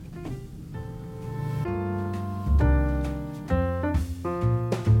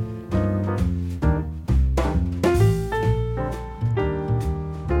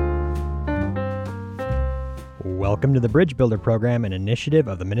Welcome to the Bridge Builder Program, an initiative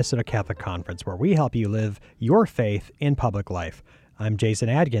of the Minnesota Catholic Conference, where we help you live your faith in public life. I'm Jason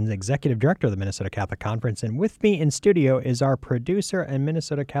Adkins, Executive Director of the Minnesota Catholic Conference, and with me in studio is our producer and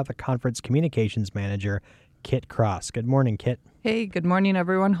Minnesota Catholic Conference Communications Manager, Kit Cross. Good morning, Kit. Hey, good morning,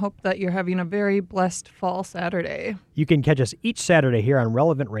 everyone. Hope that you're having a very blessed fall Saturday. You can catch us each Saturday here on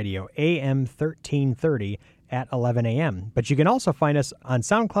Relevant Radio, AM 1330 at 11 a.m. But you can also find us on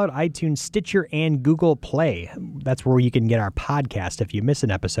SoundCloud, iTunes, Stitcher, and Google Play. That's where you can get our podcast if you miss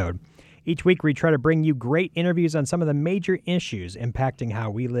an episode. Each week, we try to bring you great interviews on some of the major issues impacting how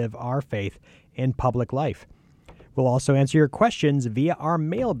we live our faith in public life. We'll also answer your questions via our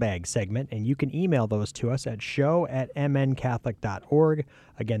mailbag segment, and you can email those to us at show@mncatholic.org.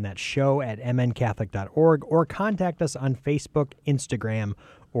 Again, that's show@mncatholic.org, or contact us on Facebook, Instagram,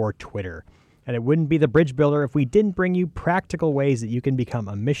 or Twitter. And it wouldn't be the Bridge Builder if we didn't bring you practical ways that you can become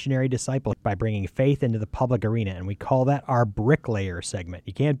a missionary disciple by bringing faith into the public arena, and we call that our bricklayer segment.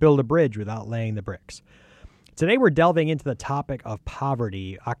 You can't build a bridge without laying the bricks. Today we're delving into the topic of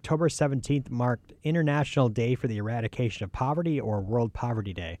poverty. October 17th marked International Day for the Eradication of Poverty, or World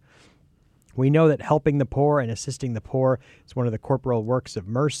Poverty Day. We know that helping the poor and assisting the poor is one of the corporal works of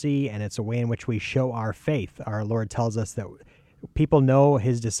mercy, and it's a way in which we show our faith. Our Lord tells us that people know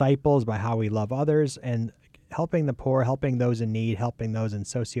his disciples by how we love others, and helping the poor, helping those in need, helping those in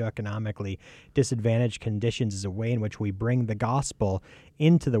socioeconomically disadvantaged conditions is a way in which we bring the gospel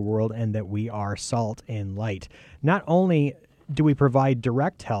into the world and that we are salt and light. Not only do we provide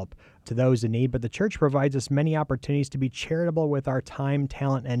direct help to those in need, but the church provides us many opportunities to be charitable with our time,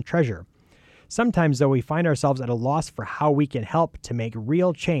 talent, and treasure. Sometimes, though, we find ourselves at a loss for how we can help to make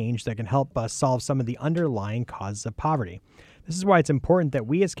real change that can help us solve some of the underlying causes of poverty. This is why it's important that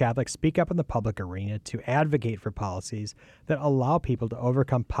we as Catholics speak up in the public arena to advocate for policies that allow people to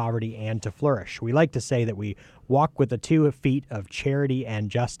overcome poverty and to flourish. We like to say that we walk with the 2 feet of charity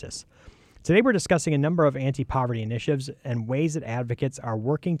and justice. Today we're discussing a number of anti-poverty initiatives and ways that advocates are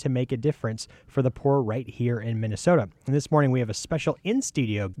working to make a difference for the poor right here in Minnesota. And this morning we have a special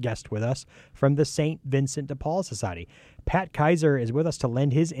in-studio guest with us from the St. Vincent de Paul Society. Pat Kaiser is with us to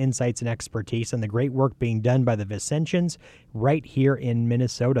lend his insights and expertise on the great work being done by the Vincentians right here in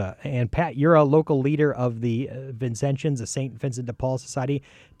Minnesota. And Pat, you're a local leader of the Vincentians, the St. Vincent de Paul Society.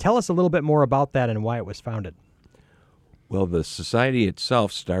 Tell us a little bit more about that and why it was founded. Well, the society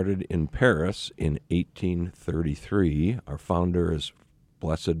itself started in Paris in 1833. Our founder is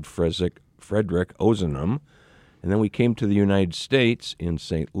Blessed Frederick Ozanam. And then we came to the United States in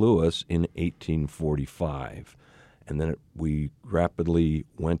St. Louis in 1845. And then we rapidly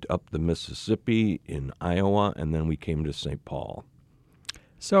went up the Mississippi in Iowa, and then we came to St. Paul.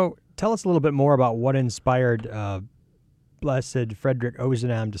 So tell us a little bit more about what inspired Blessed Frederick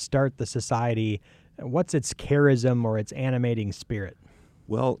Ozanam to start the society. What's its charism or its animating spirit?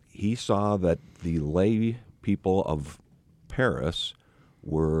 Well, he saw that the lay people of Paris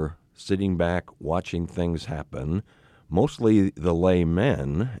were sitting back watching things happen, mostly the lay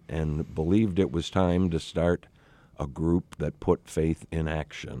men, and believed it was time to start a group that put faith in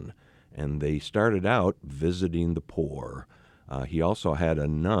action. And they started out visiting the poor. He also had a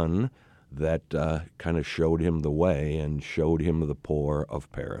nun that kind of showed him the way and showed him the poor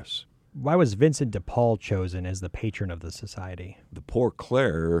of Paris. Why was Vincent de Paul chosen as the patron of the society? The Poor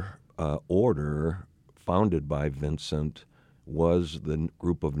Clare order, founded by Vincent, was the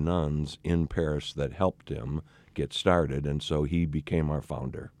group of nuns in Paris that helped him get started, and so he became our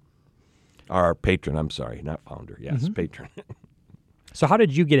founder. Our patron, I'm sorry, not founder. Yes, patron. So how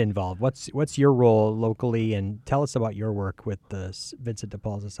did you get involved? What's your role locally, and tell us about your work with the Vincent de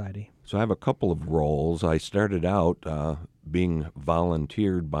Paul Society. So I have a couple of roles. I started out being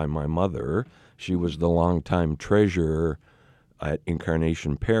volunteered by my mother. She was the longtime treasurer at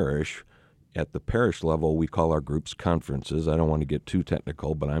Incarnation Parish. At the parish level, we call our groups conferences. I don't want to get too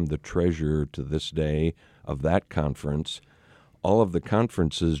technical, but I'm the treasurer to this day of that conference. All of the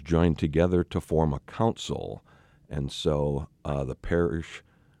conferences joined together to form a council. And so the parish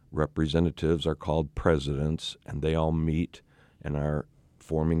representatives are called presidents, and they all meet and are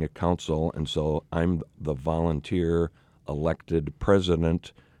forming a council. And so I'm the volunteer elected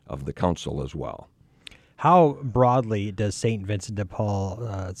president of the council as well. How broadly does St. Vincent de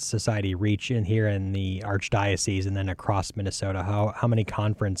Paul Society reach in here in the Archdiocese and then across Minnesota? How many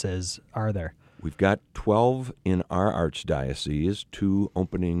conferences are there? We've got 12 in our Archdiocese, two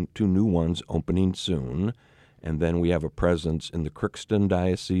new ones opening soon. And then we have a presence in the Crookston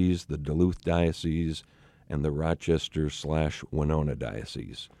Diocese, the Duluth Diocese, and the Rochester/Winona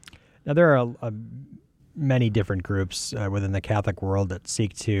Diocese. Now, there are many different groups within the Catholic world that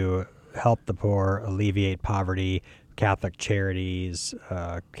seek to help the poor, alleviate poverty. Catholic Charities,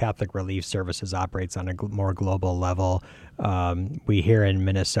 Catholic Relief Services operates on a more global level. We here in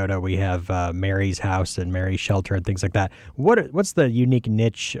Minnesota, we have Mary's House and Mary's Shelter and things like that. What's the unique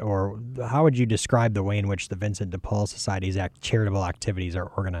niche, or how would you describe the way in which the Vincent de Paul Society's charitable activities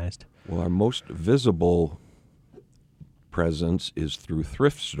are organized? Well, our most visible presence is through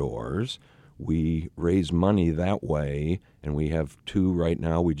thrift stores. We raise money that way, and we have 2 right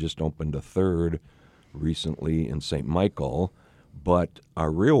now. We just opened a 3rd recently in St. Michael, but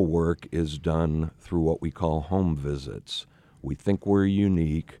our real work is done through what we call home visits. We think we're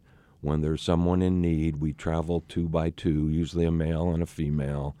unique. When there's someone in need, we travel 2 by 2, usually a male and a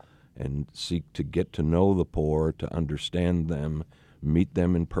female, and seek to get to know the poor, to understand them, meet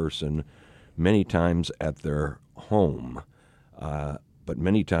them in person, many times at their home. But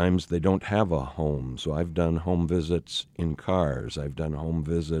many times they don't have a home. So I've done home visits in cars. I've done home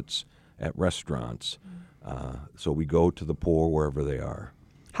visits at restaurants. So we go to the poor wherever they are.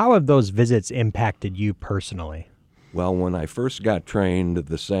 How have those visits impacted you personally? Well, when I first got trained,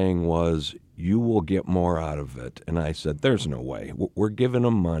 the saying was, you will get more out of it. And I said, there's no way. We're giving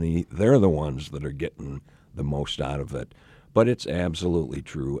them money. They're the ones that are getting the most out of it. But it's absolutely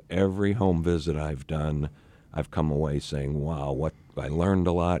true. Every home visit I've done, I've come away saying, wow, what I learned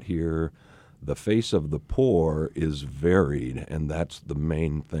a lot here. The face of the poor is varied, and that's the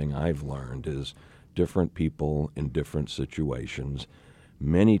main thing I've learned is different people in different situations,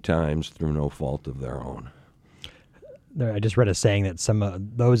 many times through no fault of their own. I just read a saying that some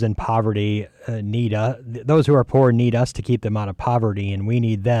of those in poverty those who are poor need us to keep them out of poverty, and we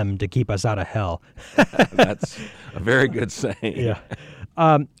need them to keep us out of hell. That's a very good saying. Yeah.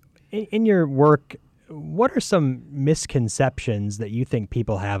 In your work, what are some misconceptions that you think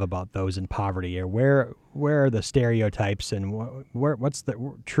people have about those in poverty, or where are the stereotypes, and what's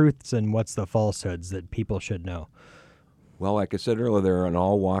the truths and what's the falsehoods that people should know? Well, like I said earlier, they're in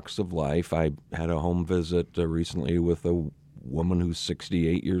all walks of life. I had a home visit recently with a woman who's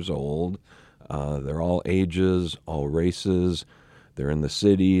 68 years old. They're all ages, all races. They're in the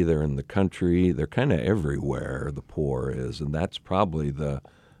city, they're in the country. They're kind of everywhere, the poor is, and that's probably the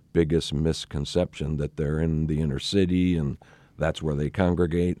biggest misconception, that they're in the inner city and that's where they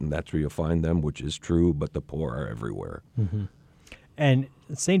congregate and that's where you'll find them, which is true, but the poor are everywhere. Mm-hmm. And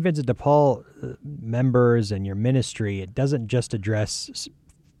St. Vincent de Paul members and your ministry, it doesn't just address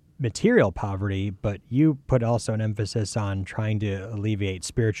material poverty, but you put also an emphasis on trying to alleviate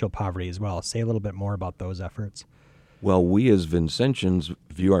spiritual poverty as well. Say a little bit more about those efforts. Well, we as Vincentians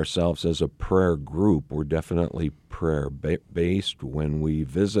view ourselves as a prayer group. We're definitely prayer-based. When we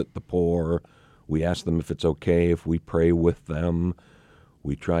visit the poor, we ask them if it's okay if we pray with them.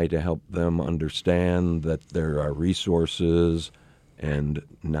 We try to help them understand that there are resources, and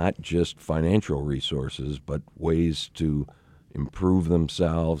not just financial resources, but ways to improve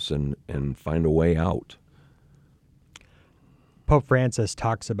themselves and find a way out. Pope Francis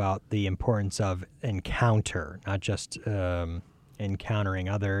talks about the importance of encounter, not just encountering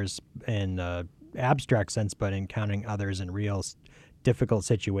others in the abstract sense, but encountering others in real difficult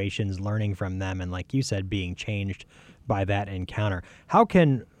situations, learning from them, and like you said, being changed by that encounter. How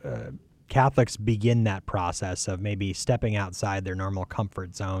can Catholics begin that process of maybe stepping outside their normal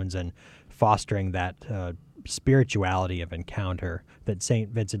comfort zones and fostering that spirituality of encounter that St.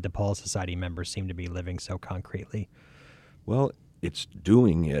 Vincent de Paul Society members seem to be living so concretely? Well, it's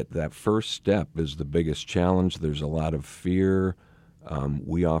doing it. That first step is the biggest challenge. There's a lot of fear.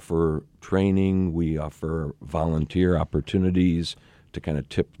 We offer training. We offer volunteer opportunities to kind of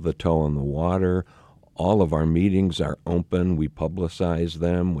tip the toe in the water. All of our meetings are open. We publicize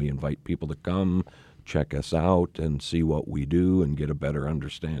them. We invite people to come, check us out, and see what we do and get a better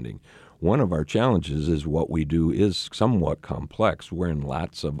understanding. One of our challenges is what we do is somewhat complex. We're in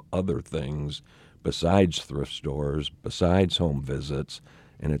lots of other things besides thrift stores, besides home visits,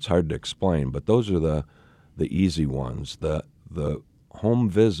 and it's hard to explain. But those are the easy ones. The home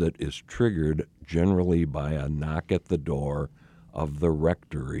visit is triggered generally by a knock at the door of the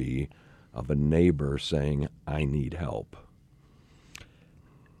rectory, of a neighbor saying, I need help.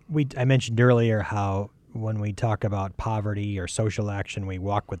 I mentioned earlier how when we talk about poverty or social action, we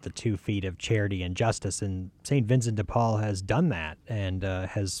walk with the 2 feet of charity and justice, and St. Vincent de Paul has done that and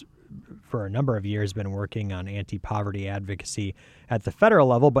has for a number of years been working on anti-poverty advocacy at the federal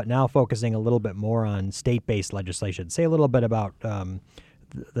level, but now focusing a little bit more on state-based legislation. Say a little bit about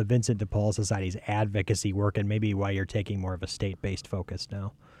the Vincent de Paul Society's advocacy work and maybe why you're taking more of a state-based focus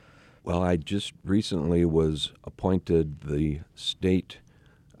now. Well, I just recently was appointed the state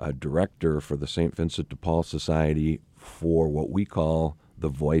director for the St. Vincent de Paul Society for what we call the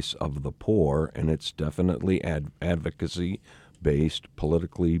voice of the poor, and it's definitely advocacy-based,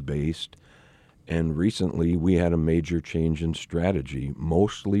 politically based. And recently we had a major change in strategy,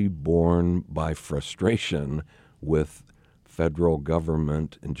 mostly born by frustration with federal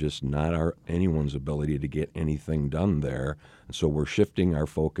government and just not anyone's ability to get anything done there. And so we're shifting our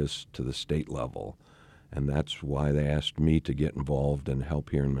focus to the state level. And that's why they asked me to get involved and help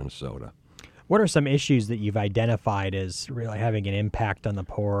here in Minnesota. What are some issues that you've identified as really having an impact on the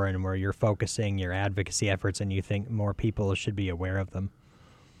poor and where you're focusing your advocacy efforts and you think more people should be aware of them?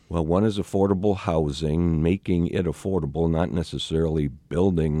 Well, one is affordable housing, making it affordable, not necessarily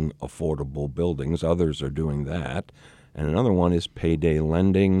building affordable buildings. Others are doing that. And another one is payday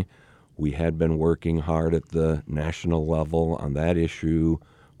lending. We had been working hard at the national level on that issue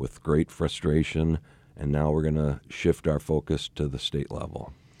with great frustration, and now we're going to shift our focus to the state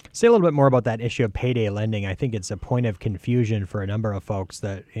level. Say a little bit more about that issue of payday lending. I think it's a point of confusion for a number of folks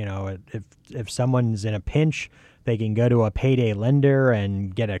that, if someone's in a pinch, they can go to a payday lender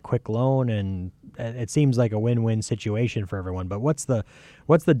and get a quick loan, and it seems like a win-win situation for everyone. But what's the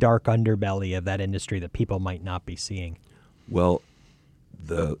dark underbelly of that industry that people might not be seeing? Well,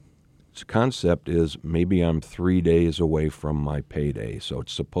 the concept is maybe I'm 3 days away from my payday, so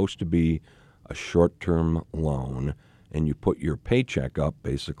it's supposed to be a short-term loan, and you put your paycheck up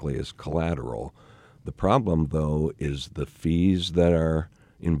basically as collateral. The problem, though, is the fees that are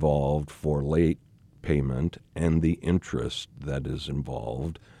involved for late payment and the interest that is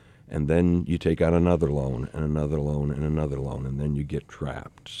involved, and then you take out another loan and another loan and another loan, and then you get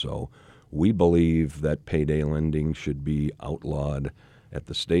trapped. So we believe that payday lending should be outlawed at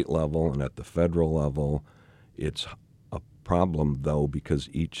the state level and at the federal level. It's a problem, though, because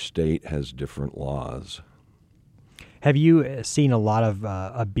each state has different laws. Have you seen a lot of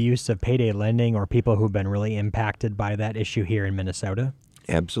abuse of payday lending or people who've been really impacted by that issue here in Minnesota?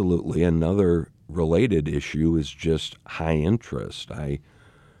 Absolutely. Another related issue is just high interest. I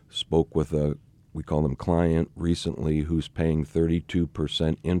spoke with we call them client recently, who's paying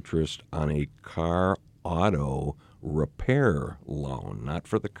 32% interest on a car auto repair loan, not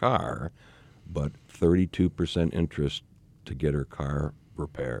for the car, but 32% interest to get her car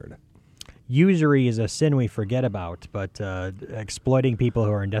repaired. Usury is a sin we forget about, but exploiting people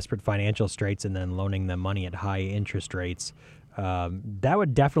who are in desperate financial straits and then loaning them money at high interest rates, that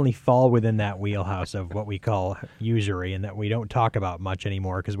would definitely fall within that wheelhouse of what we call usury, and that we don't talk about much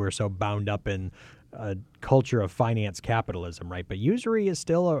anymore because we're so bound up in a culture of finance capitalism, right? But usury is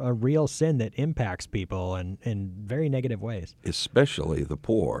still a real sin that impacts people in very negative ways. Especially the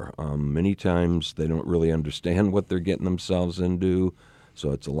poor. Many times they don't really understand what they're getting themselves into,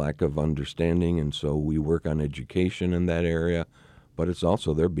 so it's a lack of understanding, and so we work on education in that area. But it's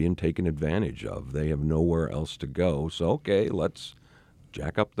also they're being taken advantage of. They have nowhere else to go. So, okay, let's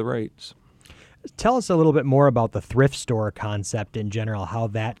jack up the rates. Tell us a little bit more about the thrift store concept in general, how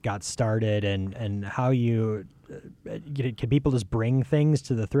that got started and how you can people just bring things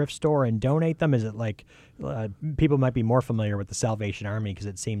to the thrift store and donate them? Is it like people might be more familiar with the Salvation Army because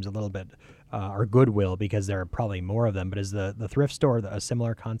it seems a little bit, or Goodwill because there are probably more of them, but is the thrift store a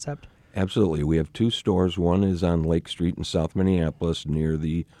similar concept? Absolutely. We have two stores. One is on Lake Street in South Minneapolis near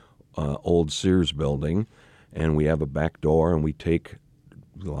the old Sears building, and we have a back door, and we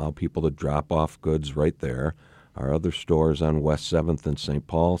allow people to drop off goods right there. Our other store is on West 7th in St.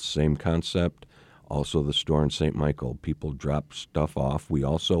 Paul, same concept. Also the store in St. Michael, people drop stuff off. We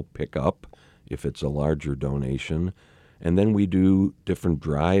also pick up if it's a larger donation. And then we do different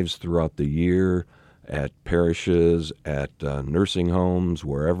drives throughout the year at parishes, at nursing homes,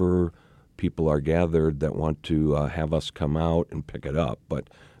 wherever people are gathered that want to have us come out and pick it up. But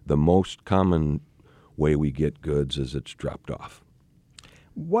the most common way we get goods is it's dropped off.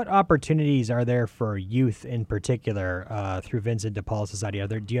 What opportunities are there for youth in particular through Vincent de Paul Society?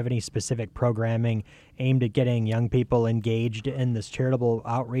 Do you have any specific programming aimed at getting young people engaged in this charitable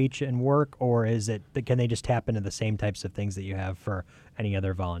outreach and work, or can they just tap into the same types of things that you have for any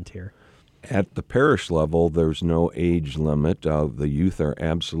other volunteer? At the parish level, there's no age limit. The youth are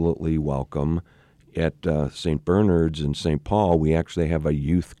absolutely welcome. At St. Bernard's in St. Paul, we actually have a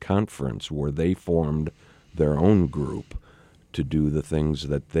youth conference where they formed their own group to do the things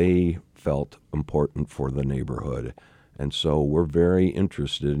that they felt important for the neighborhood. And so we're very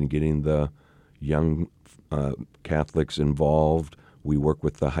interested in getting the young Catholics involved. We work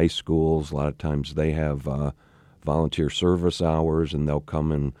with the high schools. A lot of times they have volunteer service hours, and they'll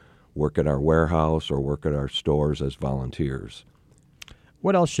come and work at our warehouse or work at our stores as volunteers.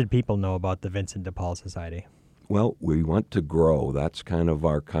 What else should people know about the Vincent de Paul Society? Well, we want to grow. That's kind of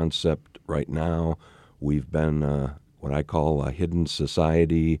our concept right now. We've been what I call a hidden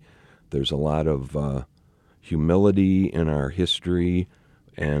society. There's a lot of humility in our history,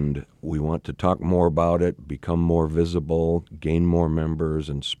 and we want to talk more about it, become more visible, gain more members,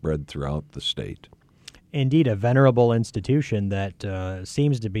 and spread throughout the state. Indeed, a venerable institution that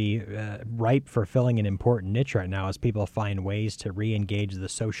seems to be ripe for filling an important niche right now as people find ways to re-engage the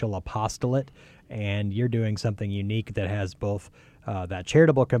social apostolate. And you're doing something unique that has both that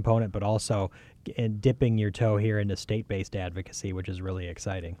charitable component, but also dipping your toe here into state-based advocacy, which is really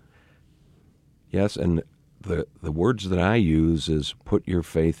exciting. Yes, and the words that I use is put your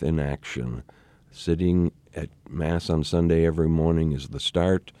faith in action. Sitting at Mass on Sunday every morning is the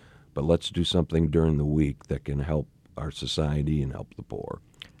start, but let's do something during the week that can help our society and help the poor.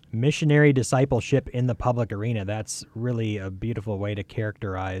 Missionary discipleship in the public arena. That's really a beautiful way to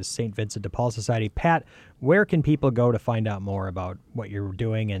characterize St. Vincent de Paul Society. Pat, where can people go to find out more about what you're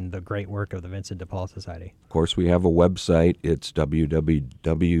doing and the great work of the Vincent de Paul Society? Of course, we have a website. It's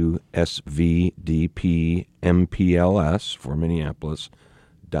www.svdpmpls for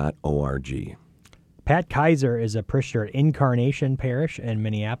Minneapolis.org. Pat Kaiser is a parishioner at Incarnation Parish in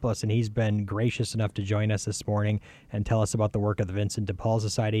Minneapolis, and he's been gracious enough to join us this morning and tell us about the work of the Vincent de Paul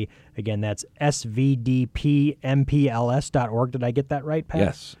Society. Again, that's svdpmpls.org. Did I get that right, Pat?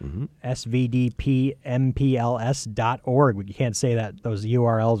 Yes. svdpmpls.org. You can't say those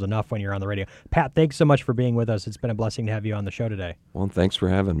URLs enough when you're on the radio. Pat, thanks so much for being with us. It's been a blessing to have you on the show today. Well, thanks for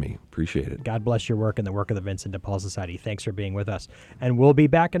having me. Appreciate it. God bless your work and the work of the Vincent de Paul Society. Thanks for being with us. And we'll be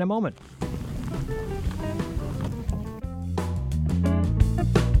back in a moment.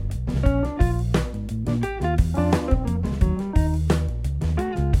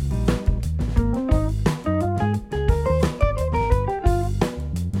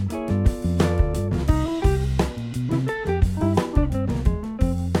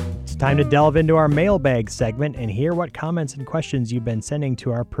 Time to delve into our mailbag segment and hear what comments and questions you've been sending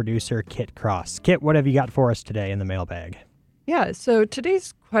to our producer, Kit Cross. Kit, what have you got for us today in the mailbag? Yeah, so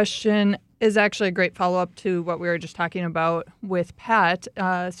today's question is actually a great follow-up to what we were just talking about with Pat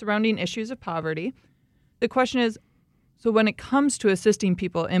surrounding issues of poverty. The question is, so when it comes to assisting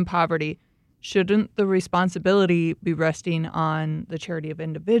people in poverty, shouldn't the responsibility be resting on the charity of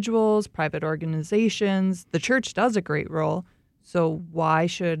individuals, private organizations? The church does a great role, so why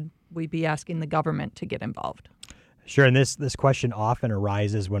should we be asking the government to get involved? Sure, and this question often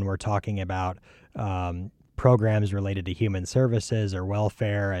arises when we're talking about programs related to human services or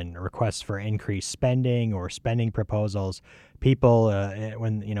welfare and requests for increased spending or spending proposals. People,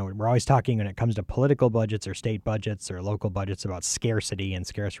 we're always talking when it comes to political budgets or state budgets or local budgets about scarcity and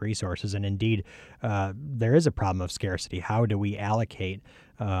scarce resources. And indeed, there is a problem of scarcity. How do we allocate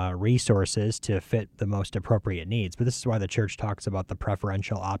resources to fit the most appropriate needs? But this is why the church talks about the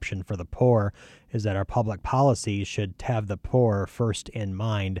preferential option for the poor, is that our public policies should have the poor first in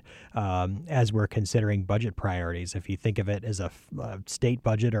mind as we're considering budget priorities. If you think of it as a state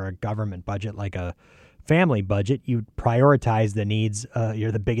budget or a government budget like a family budget, you prioritize the needs,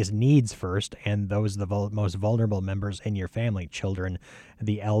 the biggest needs first, and those are the most vulnerable members in your family, children,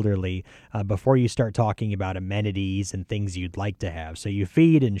 the elderly, before you start talking about amenities and things you'd like to have. So you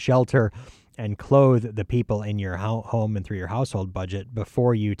feed and shelter and clothe the people in your home and through your household budget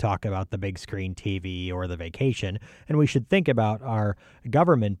before you talk about the big screen TV or the vacation. And we should think about our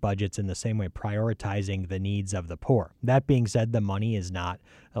government budgets in the same way, prioritizing the needs of the poor. That being said, the money is not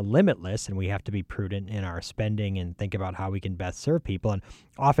limitless, and we have to be prudent in our spending and think about how we can best serve people. And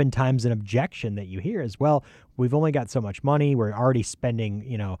oftentimes an objection that you hear is, well, we've only got so much money. We're already spending,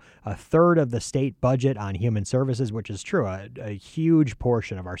 a third of the state budget on human services, which is true. A huge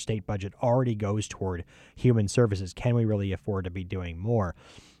portion of our state budget already goes toward human services. Can we really afford to be doing more?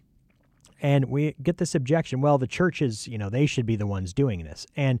 And we get this objection, well, the churches, they should be the ones doing this.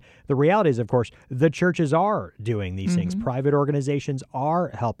 And the reality is, of course, the churches are doing these things. Private organizations are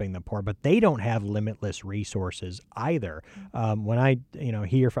helping the poor, but they don't have limitless resources either. When I,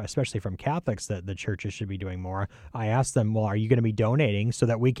 hear, especially from Catholics, that the churches should be doing more, I ask them, well, are you going to be donating so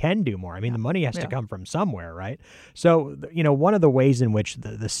that we can do more? I mean, the money has to come from somewhere, right? So, one of the ways in which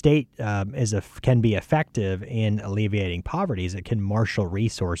the state can be effective in alleviating poverty is it can marshal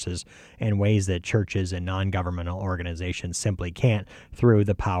resources in ways that churches and non-governmental organizations simply can't through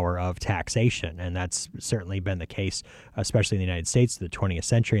the power of taxation. And that's certainly been the case, especially in the United States, the 20th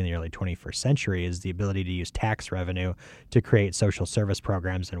century and the early 21st century, is the ability to use tax revenue to create social service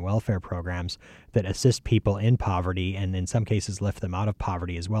programs and welfare programs that assist people in poverty and in some cases lift them out of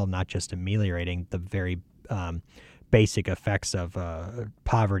poverty as well, not just ameliorating the very basic effects of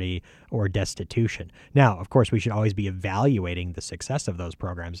poverty or destitution. Now, of course, we should always be evaluating the success of those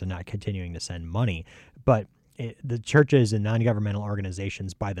programs and not continuing to send money. But the churches and non-governmental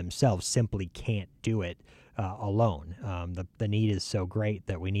organizations by themselves simply can't do it alone. The need is so great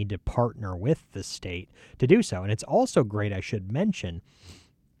that we need to partner with the state to do so. And it's also great, I should mention,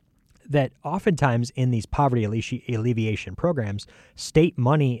 that oftentimes in these poverty alleviation programs, state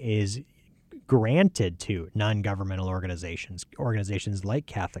money is granted to non-governmental organizations like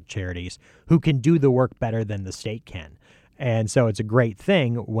Catholic Charities, who can do the work better than the state can. And so it's a great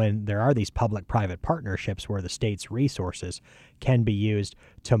thing when there are these public-private partnerships where the state's resources can be used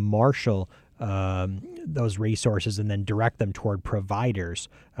to marshal those resources and then direct them toward providers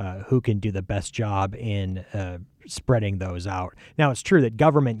who can do the best job in spreading those out. Now, it's true that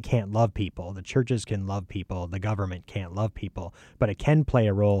government can't love people. The churches can love people. The government can't love people. But it can play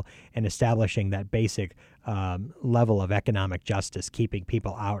a role in establishing that basic level of economic justice, keeping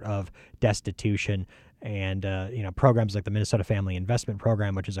people out of destitution. And, programs like the Minnesota Family Investment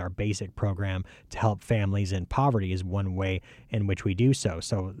Program, which is our basic program to help families in poverty, is one way in which we do so.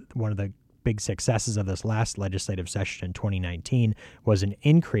 So one of the big successes of this last legislative session in 2019 was an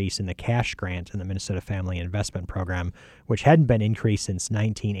increase in the cash grant in the Minnesota Family Investment Program, which hadn't been increased since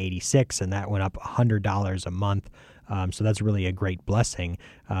 1986, and that went up $100 a month. So that's really a great blessing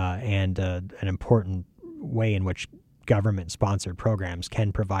and an important way in which government-sponsored programs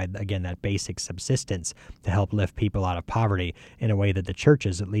can provide, again, that basic subsistence to help lift people out of poverty in a way that the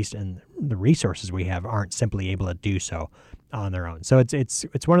churches, at least in the resources we have, aren't simply able to do so on their own. So it's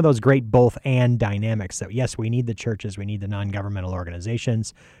one of those great both and dynamics that, yes, we need the churches, we need the non-governmental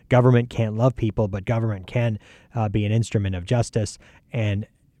organizations. Government can't love people, but government can be an instrument of justice and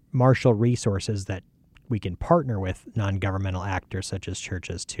marshal resources that we can partner with non-governmental actors such as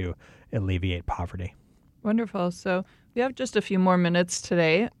churches to alleviate poverty. Wonderful. So we have just a few more minutes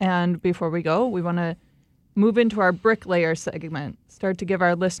today. And before we go, we want to move into our bricklayer segment, start to give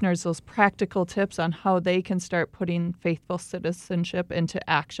our listeners those practical tips on how they can start putting faithful citizenship into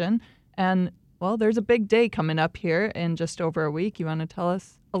action. And, well, there's a big day coming up here in just over a week. You want to tell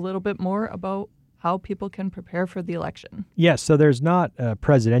us a little bit more about how people can prepare for the election? Yes, so there's not a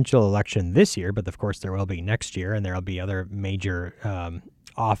presidential election this year, but of course there will be next year, and there will be other major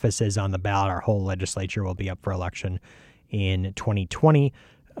offices on the ballot. Our whole legislature will be up for election in 2020.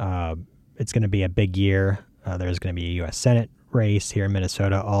 It's going to be a big year. There's going to be a U.S. Senate race here in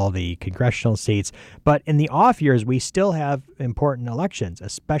Minnesota, all the congressional seats. But in the off years, we still have important elections,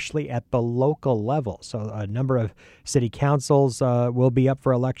 especially at the local level. So a number of city councils will be up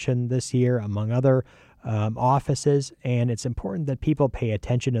for election this year, among other offices. And it's important that people pay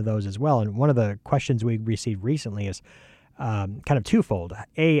attention to those as well. And one of the questions we received recently is kind of twofold.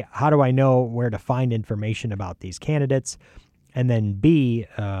 A, how do I know where to find information about these candidates? And then B,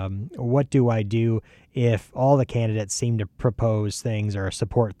 what do I do if all the candidates seem to propose things or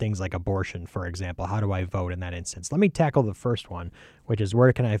support things like abortion, for example? How do I vote in that instance? Let me tackle the first one, which is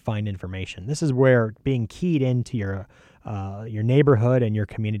where can I find information? This is where being keyed into your neighborhood and your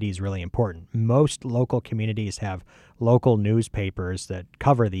community is really important. Most local communities have local newspapers that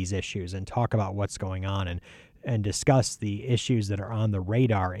cover these issues and talk about what's going on and discuss the issues that are on the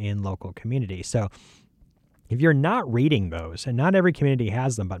radar in local communities. So if you're not reading those, and not every community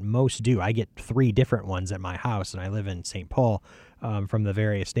has them, but most do. I get 3 different ones at my house, and I live in St. Paul from the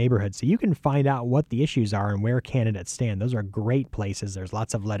various neighborhoods. So you can find out what the issues are and where candidates stand. Those are great places. There's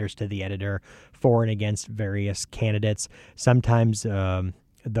lots of letters to the editor for and against various candidates. Sometimes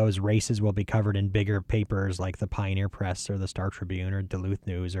those races will be covered in bigger papers like the Pioneer Press or the Star Tribune or Duluth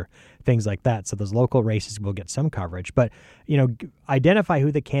News or things like that. So those local races will get some coverage. But, identify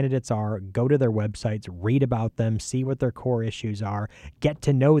who the candidates are, go to their websites, read about them, see what their core issues are, get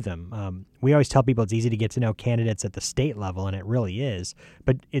to know them. We always tell people it's easy to get to know candidates at the state level, and it really is.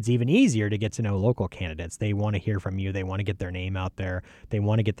 But it's even easier to get to know local candidates. They want to hear from you. They want to get their name out there. They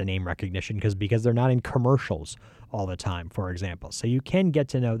want to get the name recognition because they're not in commercials all the time, for example. So you can get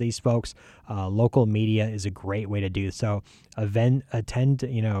to know these folks. Local media is a great way to do so. Attend,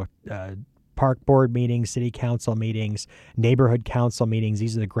 park board meetings, city council meetings, neighborhood council meetings.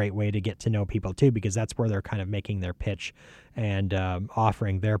 These are a great way to get to know people too, because that's where they're kind of making their pitch and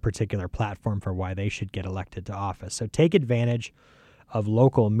offering their particular platform for why they should get elected to office. So take advantage of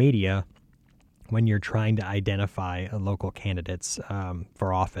local media when you're trying to identify local candidates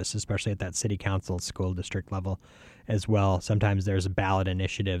for office, especially at that city council, school district level as well. Sometimes there's ballot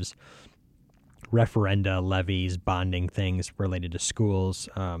initiatives, referenda, levies, bonding things related to schools.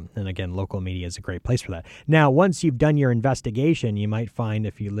 And again, local media is a great place for that. Now, once you've done your investigation, you might find,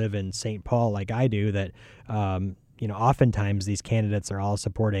 if you live in St. Paul like I do, that oftentimes these candidates are all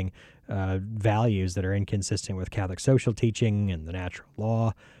supporting values that are inconsistent with Catholic social teaching and the natural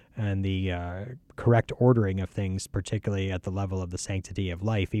law. and the correct ordering of things, particularly at the level of the sanctity of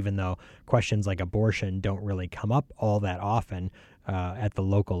life, even though questions like abortion don't really come up all that often at the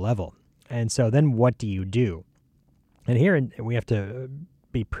local level. And so then what do you do? And here we have to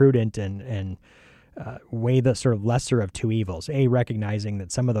be prudent and weigh the sort of lesser of two evils. A, recognizing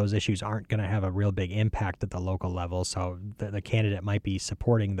that some of those issues aren't going to have a real big impact at the local level, so the candidate might be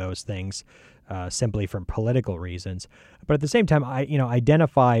supporting those things simply for political reasons. But at the same time,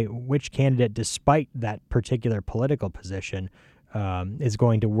 identify which candidate, despite that particular political position, is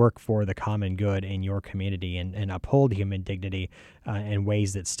going to work for the common good in your community and uphold human dignity in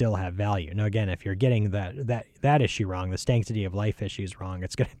ways that still have value. Now, again, if you're getting that issue wrong, the sanctity of life issues wrong,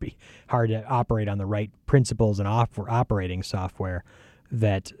 it's going to be hard to operate on the right principles and operating software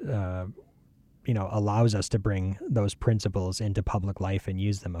that allows us to bring those principles into public life and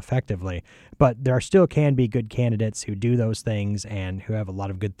use them effectively. But there still can be good candidates who do those things and who have a lot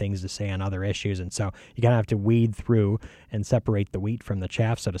of good things to say on other issues. And so you kind of have to weed through and separate the wheat from the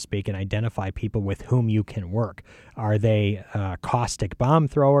chaff, so to speak, and identify people with whom you can work. Are they caustic bomb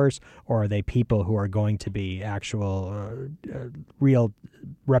throwers, or are they people who are going to be actual real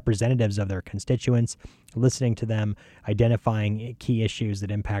representatives of their constituents, listening to them, identifying key issues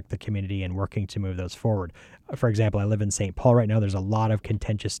that impact the community, and working to move those forward? For example, I live in St. Paul right now. There's a lot of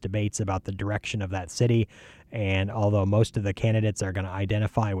contentious debates about the direction of that city. And although most of the candidates are going to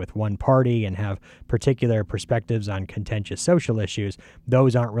identify with one party and have particular perspectives on contentious social issues,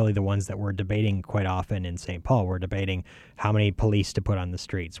 those aren't really the ones that we're debating quite often in St. Paul. We're debating how many police to put on the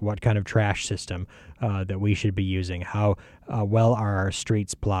streets, what kind of trash system that we should be using, how well are our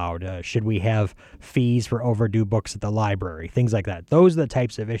streets plowed, should we have fees for overdue books at the library, things like that. Those are the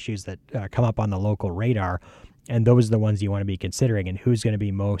types of issues that come up on the local radar. And those are the ones you want to be considering, and who's going to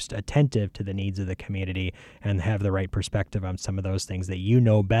be most attentive to the needs of the community and have the right perspective on some of those things that you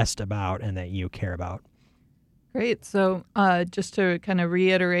know best about and that you care about. Great. So just to kind of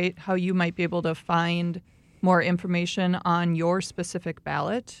reiterate how you might be able to find more information on your specific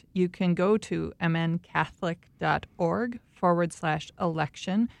ballot, you can go to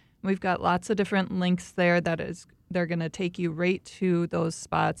mncatholic.org/election. We've got lots of different links there they're going to take you right to those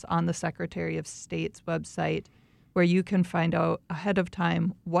spots on the Secretary of State's website where you can find out ahead of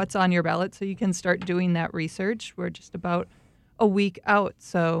time what's on your ballot so you can start doing that research. We're just about a week out,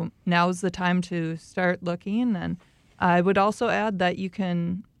 so now's the time to start looking. And I would also add that you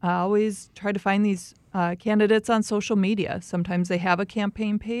can always try to find these candidates on social media. Sometimes they have a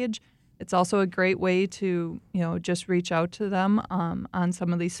campaign page. It's also a great way to, just reach out to them on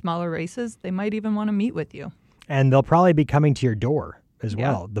some of these smaller races. They might even want to meet with you. And they'll probably be coming to your door as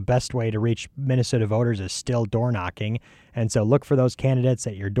well. The best way to reach Minnesota voters is still door knocking. And so look for those candidates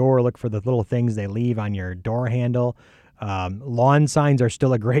at your door. Look for the little things they leave on your door handle. Lawn signs are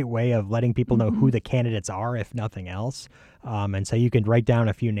still a great way of letting people know who the candidates are, if nothing else. And so you can write down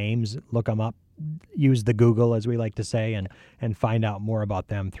a few names, look them up, use the Google, as we like to say, and find out more about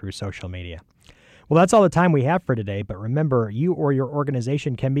them through social media. Well, that's all the time we have for today, but remember, you or your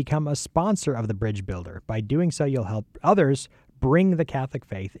organization can become a sponsor of the Bridge Builder. By doing so, you'll help others bring the Catholic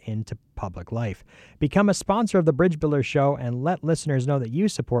faith into public life. Become a sponsor of the Bridge Builder Show and let listeners know that you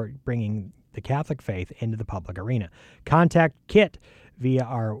support bringing the Catholic faith into the public arena. Contact Kit via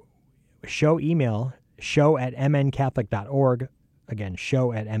our show email, show@mncatholic.org. Again,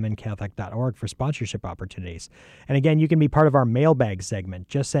 show@mncatholic.org for sponsorship opportunities. And again, you can be part of our mailbag segment.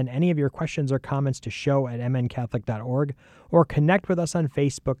 Just send any of your questions or comments to show@mncatholic.org or connect with us on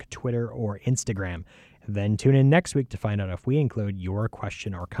Facebook, Twitter, or Instagram. Then tune in next week to find out if we include your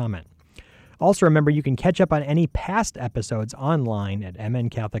question or comment. Also, remember, you can catch up on any past episodes online at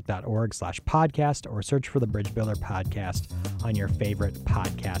mncatholic.org/podcast or search for the Bridge Builder Podcast on your favorite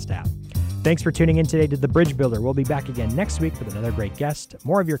podcast app. Thanks for tuning in today to The Bridge Builder. We'll be back again next week with another great guest,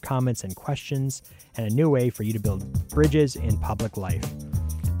 more of your comments and questions, and a new way for you to build bridges in public life.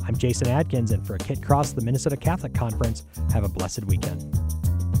 I'm Jason Adkins, and for Kit Cross, the Minnesota Catholic Conference, have a blessed weekend.